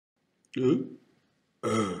Huh?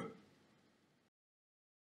 Uh.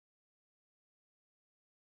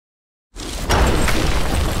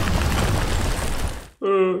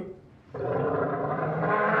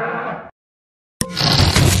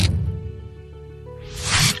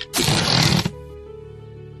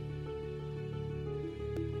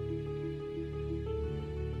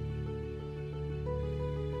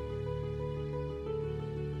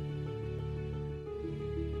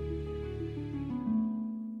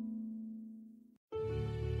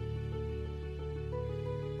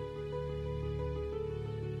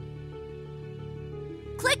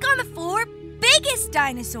 Click on the 4 biggest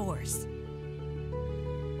dinosaurs.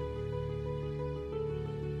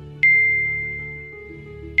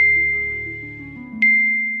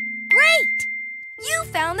 Great! You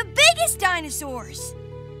found the biggest dinosaurs.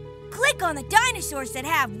 Click on the dinosaurs that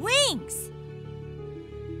have wings.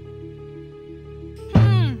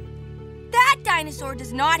 That dinosaur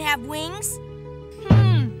does not have wings.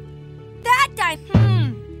 That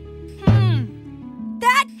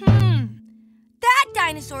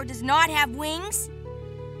dinosaur does not have wings.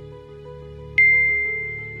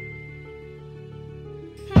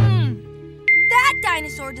 That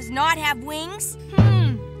dinosaur does not have wings.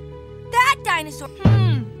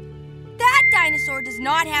 That dinosaur does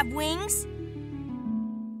not have wings.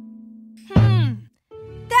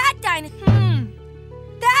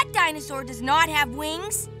 That dinosaur does not have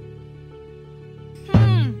wings.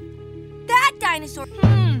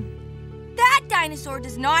 That dinosaur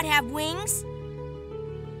does not have wings.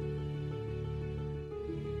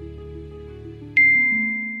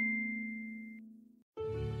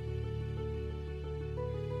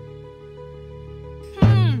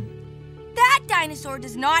 That dinosaur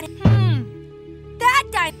does not.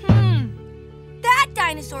 That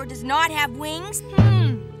dinosaur does not have wings.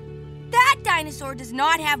 That dinosaur does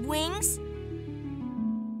not have wings.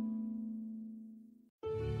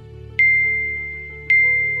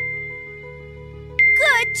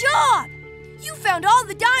 Good job! You found all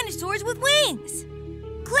the dinosaurs with wings.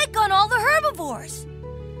 Click on all the herbivores.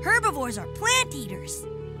 Herbivores are plant eaters.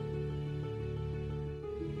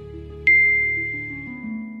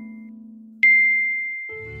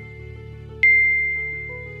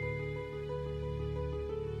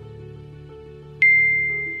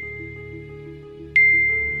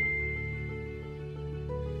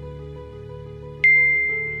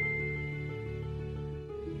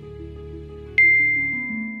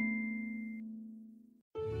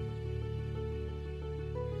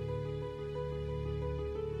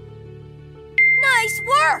 Nice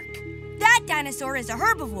work! That dinosaur is a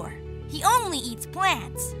herbivore. He only eats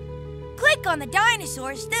plants. Click on the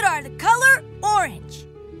dinosaurs that are the color orange.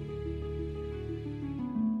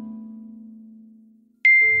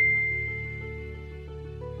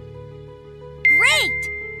 Great!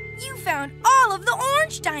 You found all of the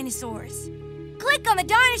orange dinosaurs. Click on the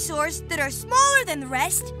dinosaurs that are smaller than the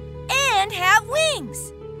rest and have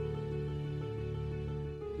wings.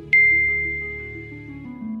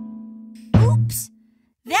 Oops!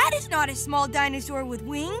 That is not a small dinosaur with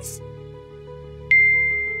wings.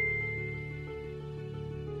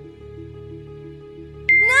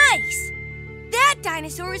 Nice! That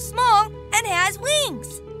dinosaur is small and has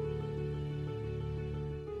wings.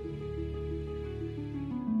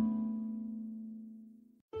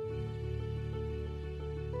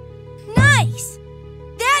 Nice!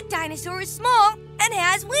 That dinosaur is small and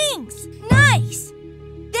has wings. Nice!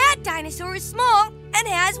 That dinosaur is small and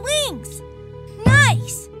has wings.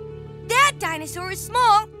 Nice! That dinosaur is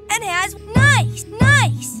small and has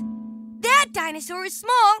nice. That dinosaur is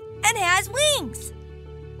small and has wings.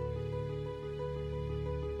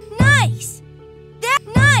 Nice! That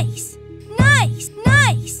nice.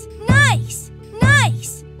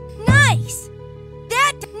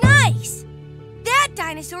 That nice. That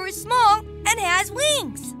dinosaur is small and has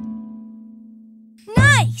wings.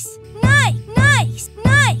 Nice.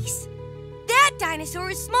 That dinosaur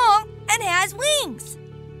is small and has wings.